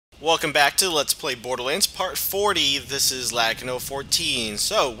Welcome back to Let's Play Borderlands Part 40. This is Lagno14.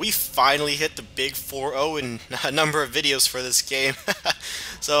 So, we finally hit the big 4-0 in a number of videos for this game.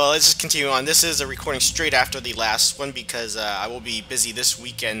 So, let's just continue on. This is a recording straight after the last one because I will be busy this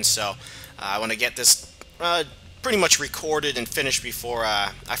weekend, so I want to get this pretty much recorded and finished before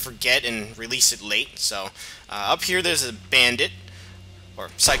I forget and release it late. So, up here there's a bandit, or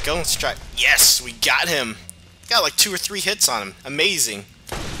psycho. Let's try. Yes, we got him. Got like 2 or 3 hits on him. Amazing.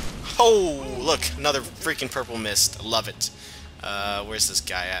 Oh, look, another freaking purple mist. I love it. Where's this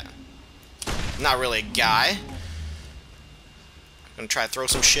guy at? Not really a guy. Gonna try to throw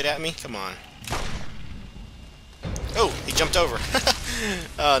some shit at me? Come on. Oh, he jumped over.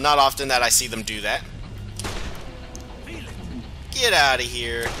 Not often that I see them do that. Get out of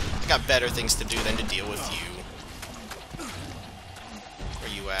here. I got better things to do than to deal with you.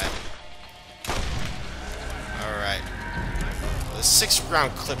 Where you at? Alright. The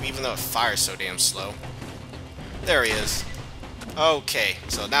 6-round clip, even though it fires so damn slow. There he is. Okay,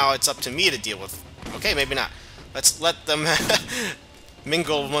 so now it's up to me to deal with. Okay, maybe not. Let's let them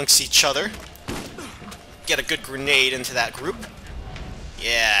mingle amongst each other. Get a good grenade into that group.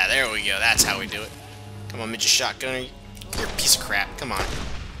 Yeah, there we go. That's how we do it. Come on, midget shotgunner. You're a piece of crap. Come on.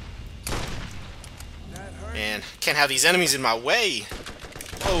 Man, can't have these enemies in my way.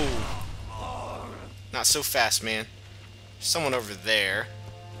 Oh. Not so fast, man. Someone over there.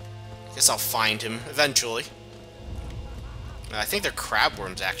 Guess I'll find him eventually. I think they're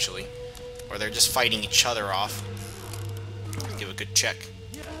crabworms, actually. Or they're just fighting each other off. Give a good check.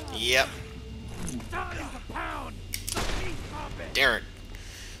 Yep. Darn it.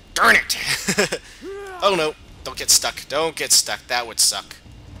 Darn it! Oh no. Don't get stuck. Don't get stuck. That would suck.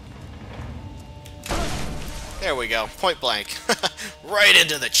 There we go. Point blank. Right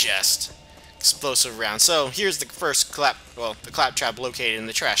into the chest. Explosive round. So here's the first the claptrap located in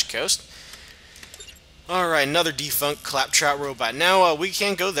the trash coast. Alright, another defunct claptrap robot. Now we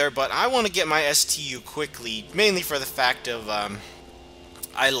can go there, but I want to get my STU quickly, mainly for the fact of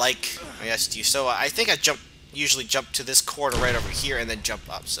I like my STU. So I think I usually jump to this corner right over here and then jump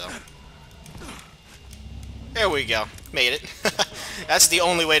up. So there we go, made it. That's the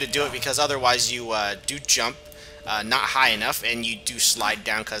only way to do it, because otherwise you do jump not high enough, and you do slide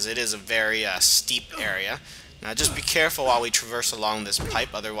down because it is a very steep area. Now just be careful while we traverse along this pipe,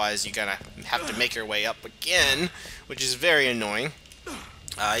 otherwise you're gonna have to make your way up again, which is very annoying.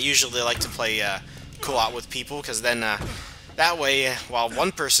 I usually like to play co-op with people, because then that way, while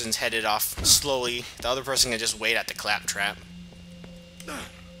one person's headed off slowly, the other person can just wait at the claptrap.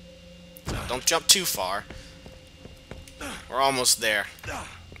 So don't jump too far. We're almost there.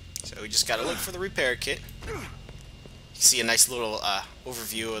 So we just gotta look for the repair kit. See a nice little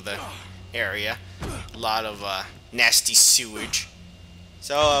overview of the area. A lot of nasty sewage.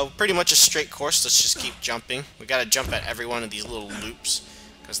 So pretty much a straight course. Let's just keep jumping. We gotta jump at every one of these little loops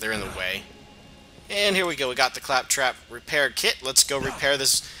because they're in the way. And here we go. We got the claptrap repair kit. Let's go repair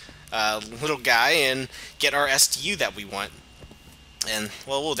this little guy and get our STU that we want. And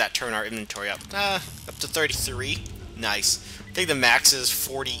well, will that turn our inventory up? Up to 33. Nice. I think the max is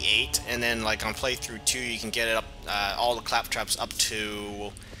 48, and then like on playthrough 2 you can get it up, all the claptraps up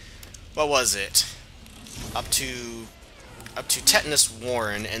to, what was it? Up to Tetanus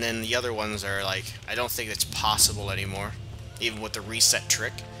Warren, and then the other ones are like, I don't think it's possible anymore, even with the reset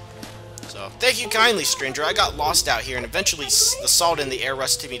trick. So, thank you kindly, stranger. I got lost out here, and eventually the salt in the air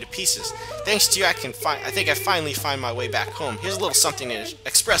rusted me to pieces. Thanks to you, I think I finally find my way back home. Here's a little something to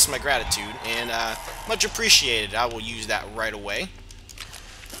express my gratitude, and much appreciated. I will use that right away.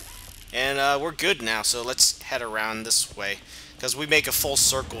 And we're good now, so let's head around this way, because we make a full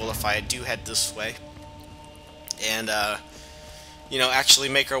circle if I do head this way. And, you know, actually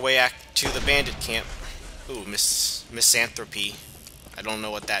make our way to the bandit camp. Ooh, misanthropy. I don't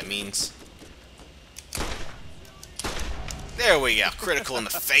know what that means. There we go. Critical in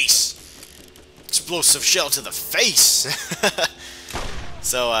the face. Explosive shell to the face.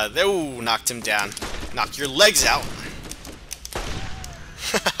 So, ooh, knocked him down. Knocked your legs out.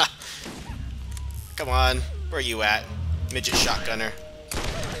 Come on. Where are you at? Midget shotgunner.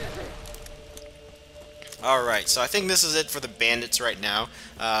 Alright, so I think this is it for the bandits right now.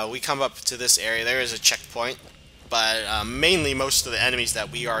 We come up to this area. There is a checkpoint. But mainly most of the enemies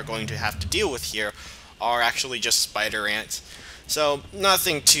that we are going to have to deal with here are actually just spider ants. So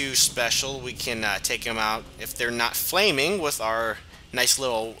nothing too special. We can take them out if they're not flaming with our nice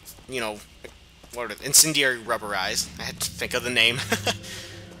little, you know, what are they? Incendiary rubber eyes. I had to think of the name.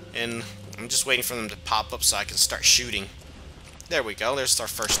 And I'm just waiting for them to pop up so I can start shooting. There we go. There's our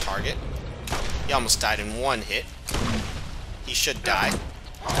first target. He almost died in one hit. He should die.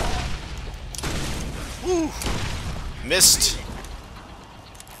 Missed.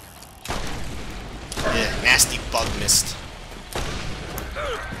 Yeah, nasty bug mist.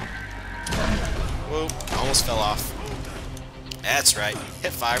 Whoa, almost fell off. That's right.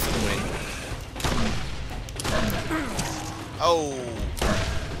 Hit fire for the win. Oh.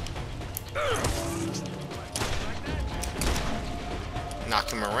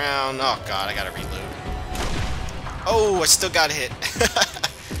 Knock him around. Oh god, I gotta reload. Oh, I still got hit.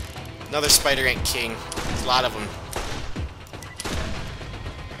 Another spider ant king. There's a lot of them.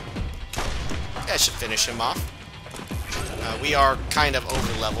 That should finish him off. We are kind of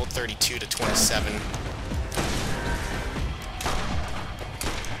over leveled, 32 to 27.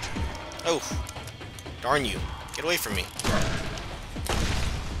 Oh, darn you. Get away from me.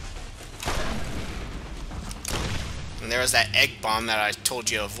 And there was that egg bomb that I told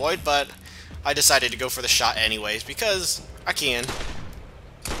you to avoid, but I decided to go for the shot anyways, because I can.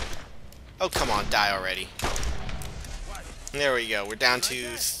 Oh, come on, die already. There we go. We're down to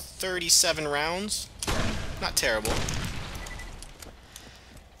 37 rounds. Not terrible.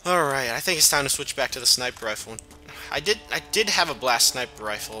 Alright, I think it's time to switch back to the sniper rifle. I did have a blast sniper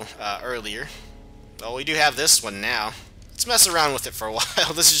rifle earlier. Well, we do have this one now. Let's mess around with it for a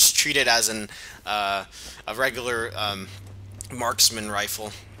while. This is just treated as a regular marksman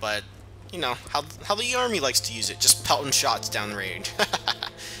rifle, but you know how the army likes to use it, just pelting shots down the range.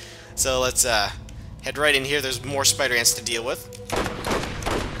 So let's head right in here. There's more spider ants to deal with.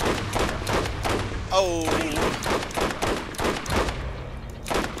 Oh.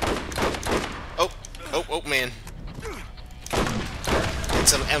 Oh man. Get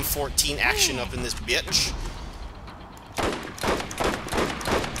some M14 action up in this bitch.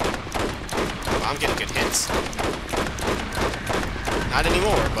 Well, I'm getting good hits. Not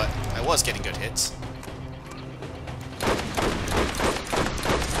anymore, but I was getting good hits.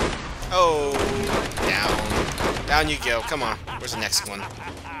 Oh, down. Down you go. Come on. Where's the next one?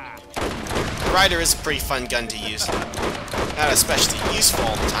 The Rider is a pretty fun gun to use. Not especially useful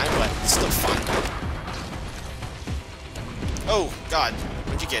all the time, but it's still fun. Oh, God.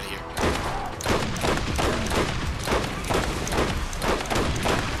 When'd you get here?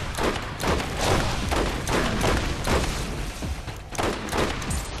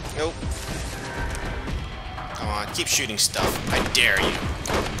 Nope. Come on, keep shooting stuff. I dare you.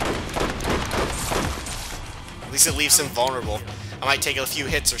 At least it leaves him vulnerable. I might take a few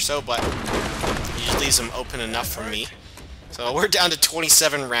hits or so, but it just leaves him open enough for me. So we're down to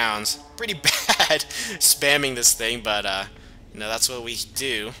 27 rounds. Pretty bad spamming this thing, but you know, that's what we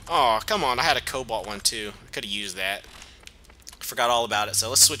do. Oh, come on, I had a Cobalt one too. I could have used that. Forgot all about it. So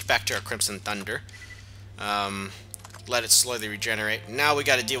let's switch back to our Crimson Thunder. Let it slowly regenerate. Now we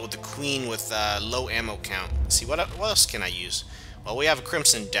got to deal with the Queen with low ammo count. Let's see, what else can I use? Well, we have a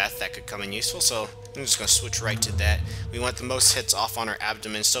Crimson Death that could come in useful, so I'm just going to switch right to that. We want the most hits off on her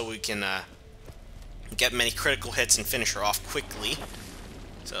abdomen so we can get many critical hits and finish her off quickly.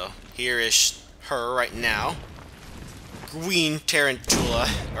 So here is her right now. Queen Tarantula,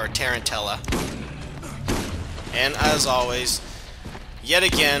 or Tarantella. And as always, yet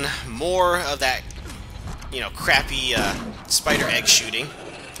again, more of that, you know, crappy spider egg shooting.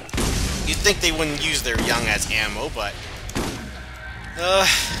 You'd think they wouldn't use their young as ammo, but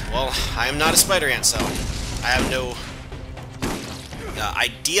well, I am not a spider ant, so I have no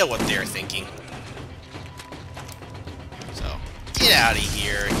idea what they're thinking. So get out of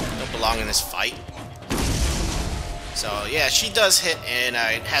here! You don't belong in this fight. So yeah, she does hit, and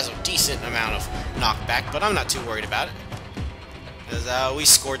it has a decent amount of knockback, but I'm not too worried about it. Because we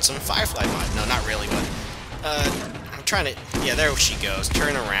scored some Firefly mod. No, not really, but I'm trying to... Yeah, there she goes.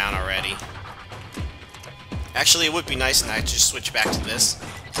 Turn around already. Actually, it would be nice, and I just switch back to this.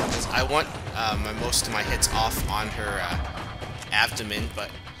 Because I want most of my hits off on her abdomen, but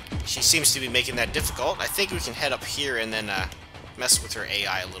she seems to be making that difficult. I think we can head up here and then mess with her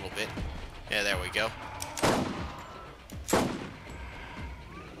AI a little bit. Yeah, there we go.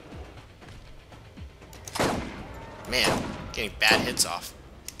 Man, getting bad hits off.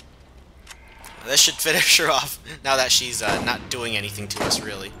 This should finish her off, now that she's not doing anything to us,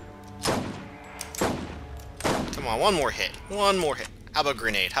 really. Come on, one more hit. One more hit. How about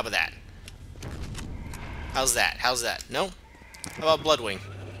grenade? How about that? How's that? How's that? No? How about Bloodwing?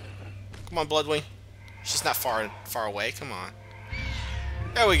 Come on, Bloodwing. She's not far away. Come on.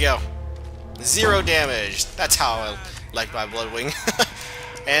 There we go. 0 damage. That's how I like my Bloodwing.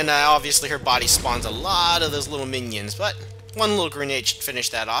 And obviously her body spawns a lot of those little minions, but one little grenade should finish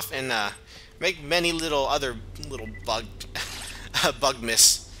that off and make many little other little bug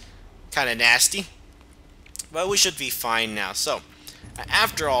miss kind of nasty. But we should be fine now. So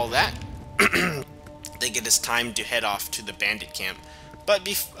after all that, think it is time to head off to the bandit camp. But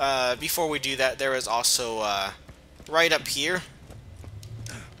before we do that, there is also right up here.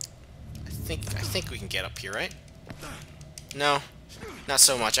 I think we can get up here, right? No, not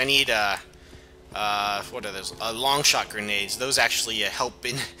so much. I need what are those? Long shot grenades. Those actually help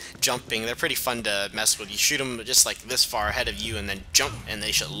in jumping. They're pretty fun to mess with. You shoot them just like this far ahead of you, and then jump, and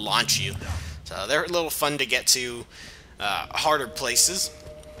they should launch you. So they're a little fun to get to harder places.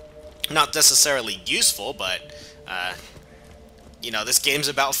 Not necessarily useful, but you know, this game's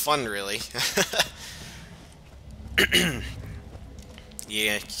about fun, really.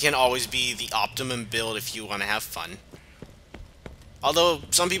 Yeah, you can't always be the optimum build if you want to have fun. Although,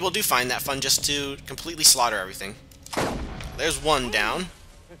 some people do find that fun just to completely slaughter everything. There's one down.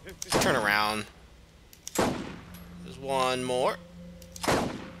 Turn around. There's one more. I'm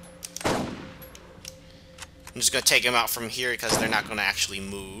just going to take them out from here because they're not going to actually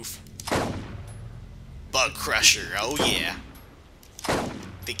move. Bug Crusher, oh yeah.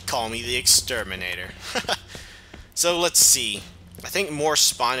 They call me the Exterminator. So, let's see. I think more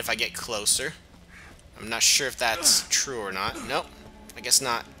spawn if I get closer. I'm not sure if that's true or not. Nope. I guess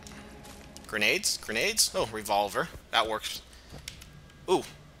not. Grenades? Grenades? Oh, revolver. That works. Ooh.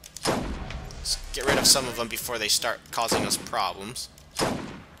 Let's get rid of some of them before they start causing us problems.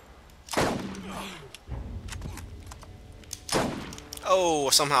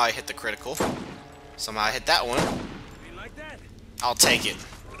 Oh, somehow I hit the critical. Somehow I hit that one. I'll take it.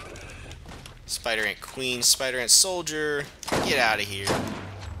 Spider Ant Queen, Spider Ant Soldier, get out of here.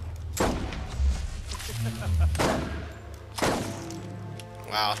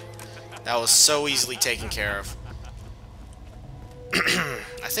 Wow, that was so easily taken care of.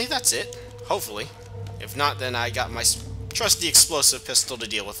 I think that's it, hopefully. If not, then I got my trusty explosive pistol to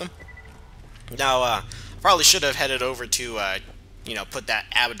deal with them. Now, probably should have headed over to, you know, put that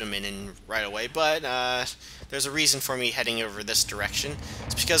abdomen in right away, but there's a reason for me heading over this direction.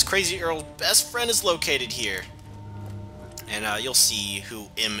 It's because Crazy Earl's best friend is located here. And you'll see who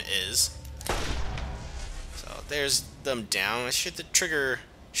M is. So there's them down. I should have triggered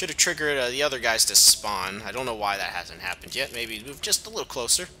the other guys to spawn. I don't know why that hasn't happened yet. Maybe move just a little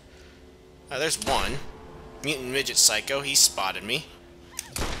closer. There's one. Mutant Midget Psycho. He spotted me.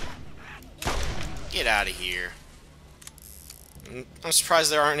 Get out of here. I'm surprised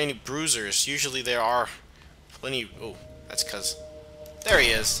there aren't any bruisers. Usually there are plenty. Oh, that's because there he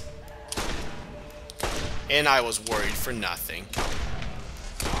is. And I was worried for nothing.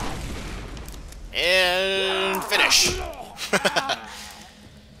 And finish. I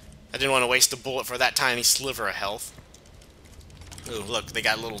didn't want to waste a bullet for that tiny sliver of health. Ooh, look, they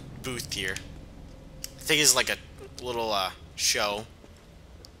got a little booth here. I think it's like a little show.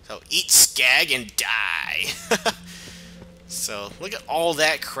 So eat skag and die. So look at all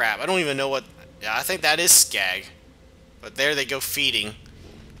that crap. I don't even know what. Yeah, I think that is skag. But there they go feeding.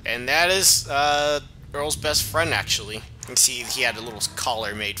 And that is Earl's best friend, actually. You can see he had a little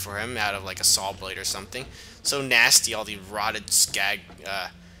collar made for him out of like a saw blade or something. So nasty, all the rotted skag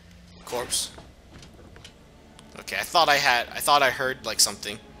corpse. Okay, I thought I heard like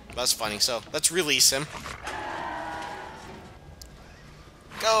something. That's funny. So let's release him.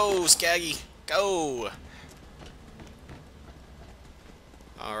 Go, Skaggy, go!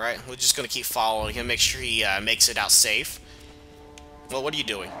 Alright, we're just gonna keep following him, make sure he makes it out safe. Well, what are you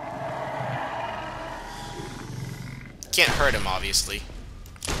doing? Can't hurt him, obviously.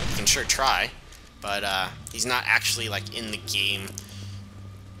 You can sure try, but he's not actually like in the game.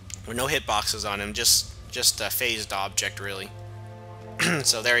 With no hitboxes on him, just a phased object, really.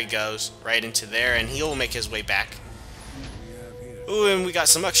 So there he goes, right into there, and he'll make his way back. Ooh, and we got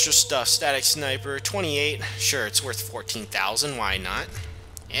some extra stuff. Static Sniper, 28. Sure, it's worth 14,000, why not?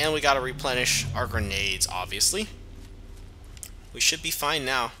 And we gotta replenish our grenades, obviously. We should be fine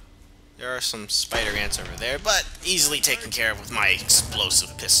now. There are some spider ants over there, but easily taken care of with my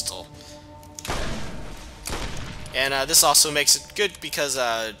explosive pistol. And this also makes it good because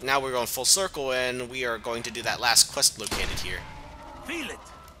now we're going full circle and we are going to do that last quest located here. Feel it.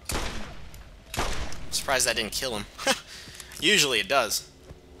 I'm surprised that didn't kill him. Usually it does.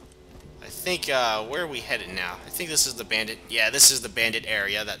 I think, where are we headed now? I think this is the bandit. Yeah, this is the bandit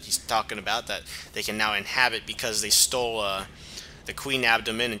area that he's talking about that they can now inhabit because they stole the queen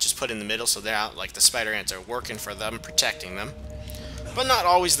abdomen and just put it in the middle, so they're out, like the spider ants are working for them, protecting them. But not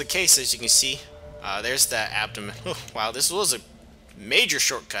always the case, as you can see. There's that abdomen. Oh, wow, this was a major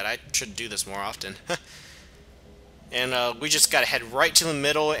shortcut. I should do this more often. And we just gotta head right to the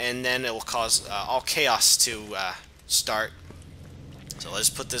middle, and then it will cause all chaos to start. So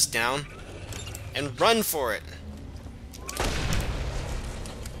let's put this down and run for it.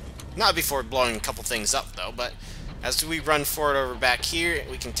 Not before blowing a couple things up, though, but as we run forward over back here,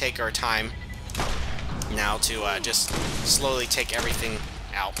 we can take our time now to just slowly take everything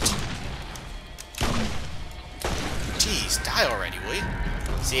out. Jeez, die already, will you?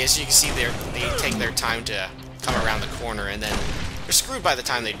 See, as you can see, they take their time to come around the corner, and then they're screwed by the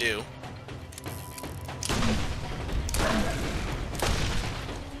time they do.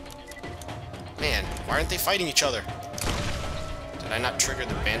 Man, why aren't they fighting each other? Did I not trigger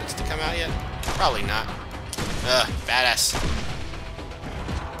the bandits to come out yet? Probably not. Badass.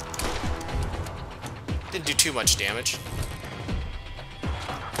 Didn't do too much damage.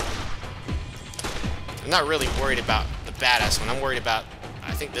 I'm not really worried about the badass one. I'm worried about,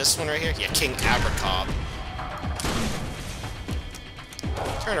 I think this one right here. Yeah, King Aracobb.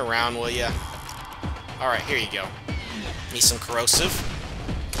 Turn around, will ya? Alright, here you go. Need some corrosive.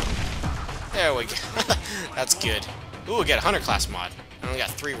 There we go. That's good. Ooh, we got a Hunter class mod. I only got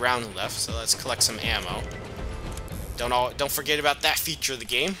 3 rounds left, so let's collect some ammo. Don't forget about that feature of the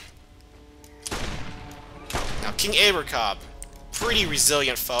game. Now, King Aracobb, pretty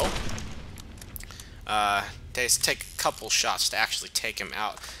resilient foe. It take a couple shots to actually take him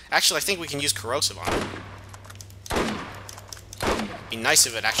out. Actually, I think we can use corrosive on him. Be nice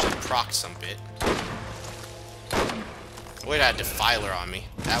if it actually procs some bit. Wait, I had Defiler on me.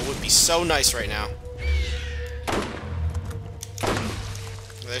 That would be so nice right now.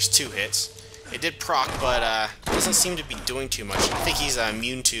 There's 2 hits. It did proc, but doesn't seem to be doing too much. I think he's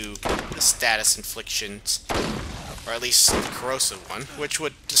immune to the status inflictions, or at least the corrosive one, which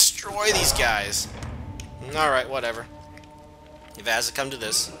would destroy these guys. Alright, whatever. If it has to come to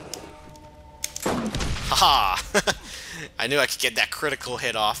this. Haha! I knew I could get that critical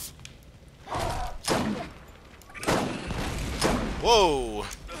hit off. Whoa!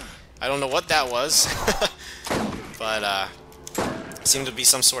 I don't know what that was. But, it seemed to be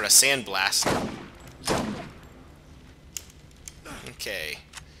some sort of sandblast. Okay.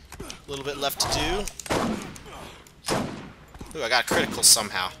 A little bit left to do. Ooh, I got a critical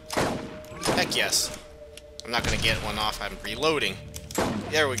somehow. Heck yes. I'm not gonna get one off. I'm reloading.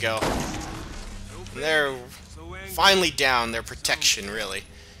 There we go. And they're finally down their protection, really.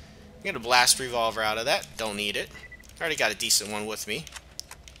 Get a blast revolver out of that. Don't need it. Already got a decent one with me.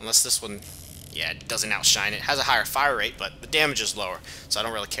 Unless this one, yeah, it doesn't outshine it. Has a higher fire rate, but the damage is lower, so I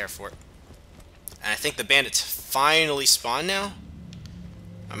don't really care for it. And I think the bandits finally spawn now?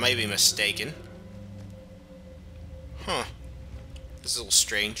 I might be mistaken. Huh. This is a little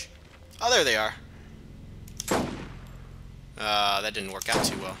strange. Oh, there they are. That didn't work out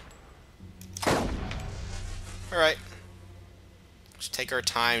too well. Alright. Let's take our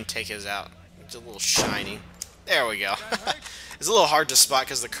time, take his out. It's a little shiny. There we go. It's a little hard to spot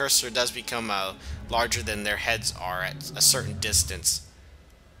because the cursor does become larger than their heads are at a certain distance.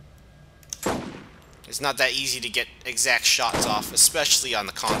 It's not that easy to get exact shots off, especially on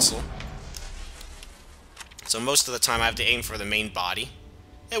the console. So most of the time I have to aim for the main body.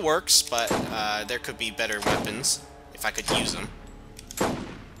 It works, but there could be better weapons if I could use them.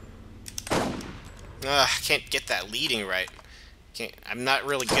 I can't get that leading right. I'm not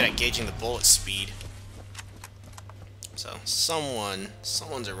really good at gauging the bullet speed. So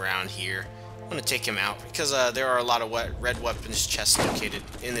someone's around here. I'm gonna take him out because there are a lot of red weapons chests located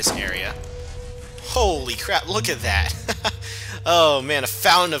in this area. Holy crap! Look at that! Oh man, a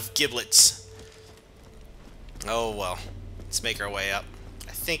fountain of giblets. Oh well, let's make our way up.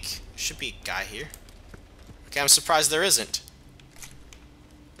 I think there should be a guy here. Okay, I'm surprised there isn't.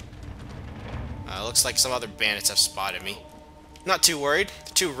 Looks like some other bandits have spotted me. Not too worried.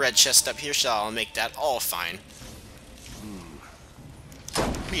 The 2 red chests up here shall make that all fine.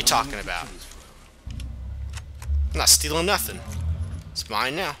 What are you talking about? I'm not stealing nothing. It's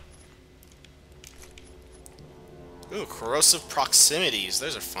mine now. Ooh, corrosive proximities.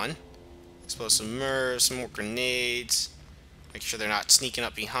 Those are fun. Explosive MRVs, some more grenades. Make sure they're not sneaking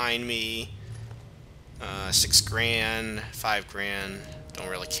up behind me. 6 grand, 5 grand. Don't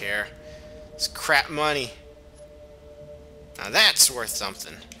really care. It's crap money. Now that's worth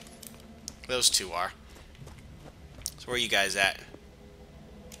something. Those 2 are. So where are you guys at?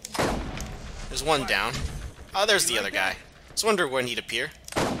 There's one down. Oh, there's the other guy. I was wondering when he'd appear.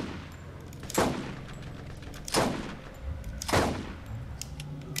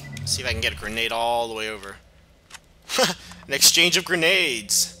 See if I can get a grenade all the way over. An exchange of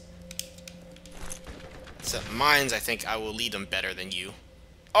grenades! Except mines, I think I will lead them better than you.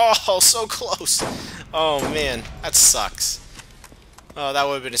 Oh, so close! Oh man, that sucks. Oh, that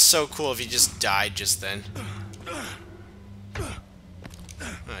would have been so cool if he just died just then.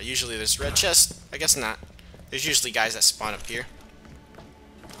 Usually there's red chest. I guess not. There's usually guys that spawn up here.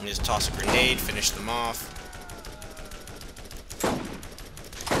 And just toss a grenade, finish them off.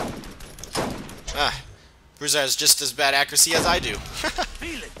 Ah, Bruiser has just as bad accuracy as I do.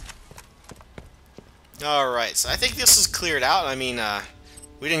 Alright, so I think this is cleared out. I mean,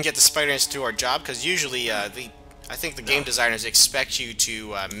 we didn't get the spider ants to do our job, because usually, I think the game designers expect you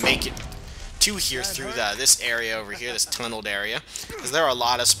to make it to here through this area over here, this tunneled area, because there are a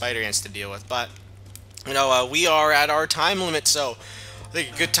lot of spider ants to deal with. But, you know, we are at our time limit, so I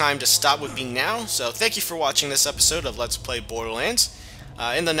think a good time to stop would be now. So thank you for watching this episode of Let's Play Borderlands.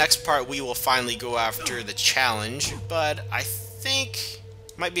 In the next part, we will finally go after the challenge, but I think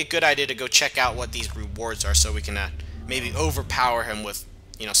it might be a good idea to go check out what these rewards are, so we can maybe overpower him with,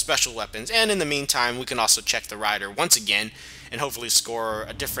 you know, special weapons. And in the meantime, we can also check the rider once again and hopefully score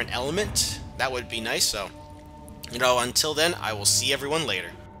a different element. That would be nice. So, you know, until then, I will see everyone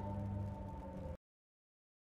later.